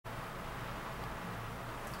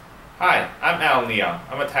Hi, I'm Alan Leon.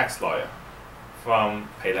 I'm a tax lawyer from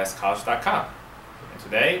PaylessCollege.com. And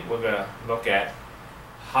today we're going to look at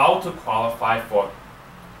how to qualify for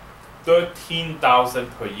 $13,000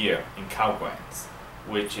 per year in Cal Grants,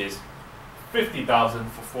 which is $50,000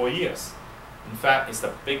 for 4 years. In fact, it's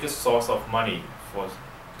the biggest source of money for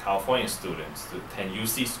California students to attend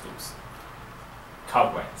UC schools.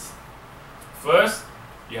 Cal Grants. First,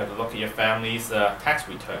 you have to look at your family's tax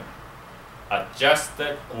return.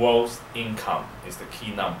 Adjusted gross income is the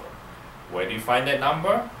key number. Where do you find that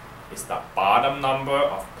number? It's the bottom number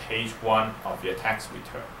of page 1 of your tax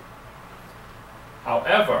return.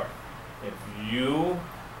 However, if you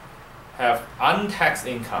have untaxed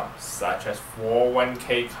income, such as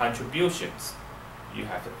 401k contributions, you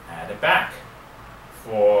have to add it back,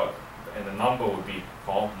 and the number would be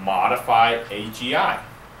called modified AGI.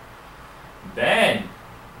 Then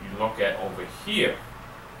you look at over here,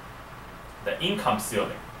 the income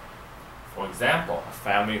ceiling. For example, a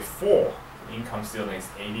family of 4, the income ceiling is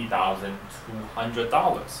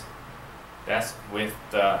 $80,200. That's with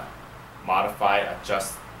the modified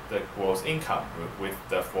adjusted gross income, with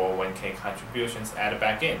the 401k contributions added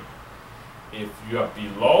back in. If you are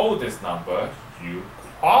below this number, you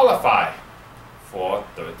qualify for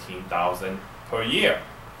 $13,000 per year.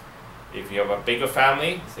 If you have a bigger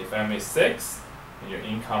family, say family is 6, and your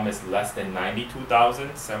income is less than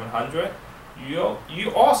 $92,700, you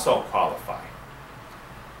also qualify.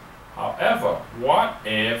 However, what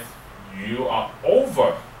if you are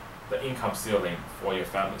over the income ceiling for your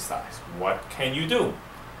family size? What can you do?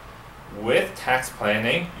 With tax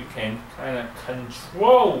planning, you can kind of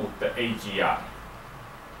control the AGI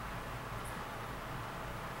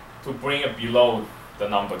to bring it below the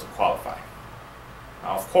number to qualify.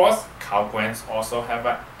 Now, of course, Cal Grants also have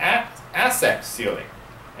an asset ceiling,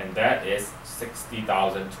 and that is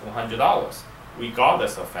 $60,200,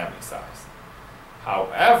 regardless of family size.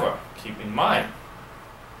 However, keep in mind,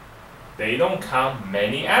 they don't count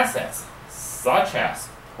many assets, such as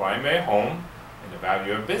primary home and the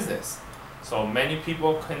value of business. So many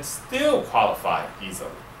people can still qualify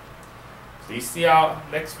easily. Please see our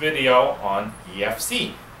next video on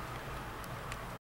EFC.